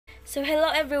So hello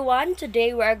everyone,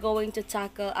 today we are going to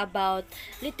tackle about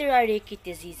literary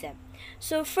criticism.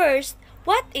 So first,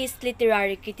 what is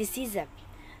literary criticism?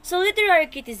 So literary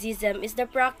criticism is the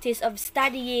practice of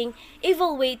studying,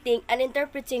 evaluating, and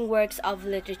interpreting works of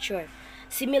literature.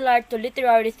 Similar to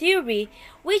literary theory,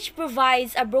 which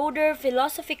provides a broader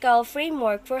philosophical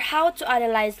framework for how to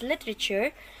analyze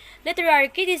literature, literary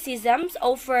criticism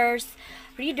offers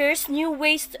readers new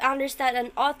ways to understand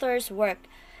an author's work.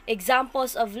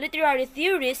 Examples of literary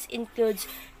theories include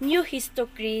new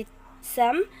historicism,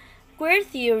 queer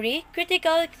theory,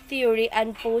 critical theory,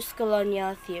 and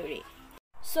post-colonial theory.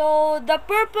 So, the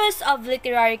purpose of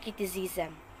literary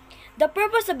criticism. The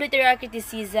purpose of literary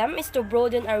criticism is to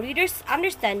broaden a reader's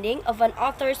understanding of an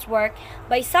author's work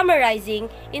by summarizing,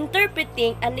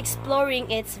 interpreting, and exploring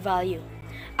its value.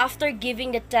 After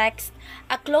giving the text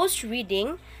a close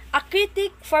reading, a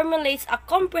critic formulates a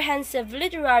comprehensive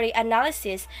literary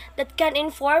analysis that can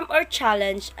inform or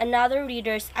challenge another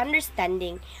reader's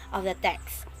understanding of the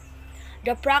text.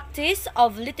 The practice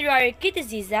of literary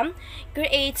criticism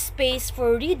creates space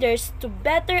for readers to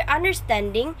better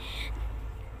understanding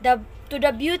the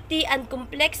beauty and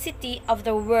complexity of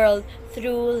the world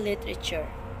through literature.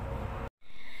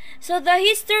 So the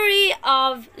history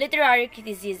of literary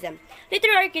criticism.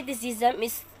 Literary criticism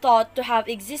is thought to have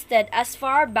existed as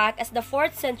far back as the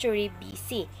 4th century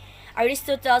BC.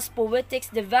 Aristotle's Poetics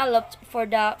developed for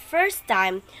the first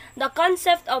time the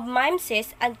concept of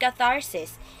mimesis and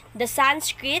catharsis. The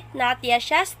Sanskrit Natya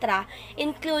Shastra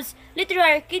includes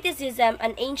literary criticism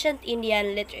and ancient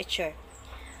Indian literature.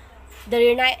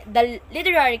 The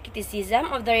literary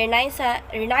criticism of the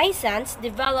Renaissance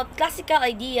developed classical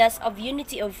ideas of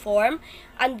unity of form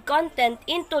and content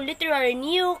into literary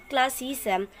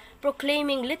neoclassicism,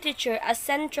 proclaiming literature as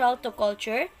central to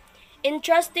culture,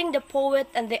 entrusting the poet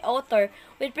and the author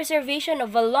with preservation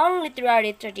of a long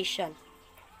literary tradition.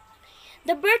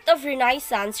 The birth of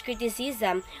Renaissance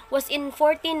criticism was in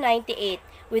 1498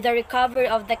 with the recovery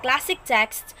of the classic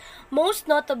texts, most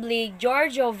notably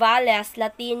Giorgio Valle's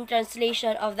Latin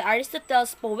translation of the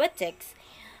Aristotle's Poetics.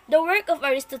 The work of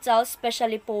Aristotle,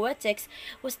 especially Poetics,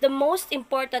 was the most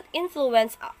important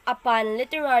influence upon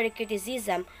literary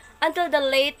criticism until the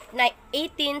late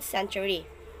 18th century.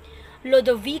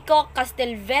 Lodovico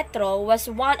Castelvetro was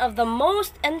one of the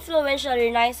most influential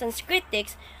Renaissance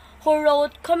critics who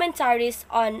wrote commentaries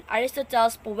on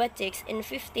Aristotle's Poetics in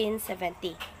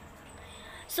 1570.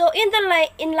 So in the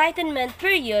Enlightenment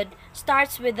period,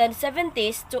 starts with the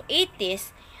 70s to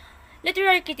 80s,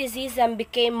 literary criticism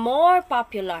became more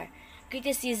popular.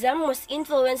 Criticism was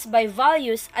influenced by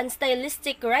values and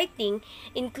stylistic writing,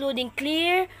 including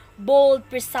clear, bold,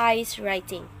 precise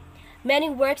writing. Many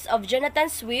works of Jonathan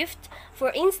Swift,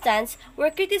 for instance,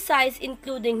 were criticized,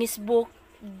 including his book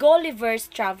Gulliver's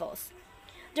Travels.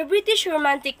 The British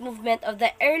Romantic movement of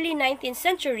the early 19th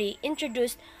century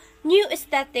introduced new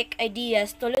aesthetic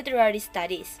ideas to literary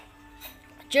studies.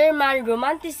 German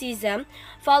Romanticism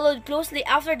followed closely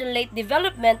after the late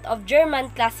development of German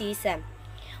Classicism.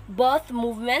 Both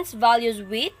movements valued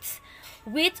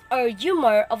wit or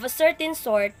humor of a certain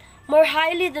sort more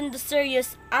highly than the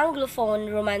serious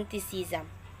Anglophone Romanticism.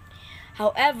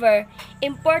 However,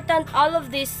 important all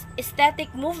of these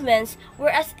aesthetic movements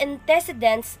were as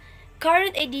antecedents.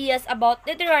 Current ideas about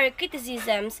literary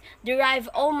criticisms derive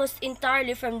almost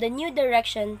entirely from the new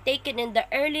direction taken in the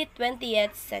early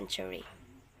 20th century.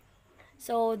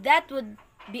 So that would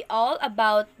be all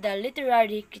about the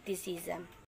literary criticism.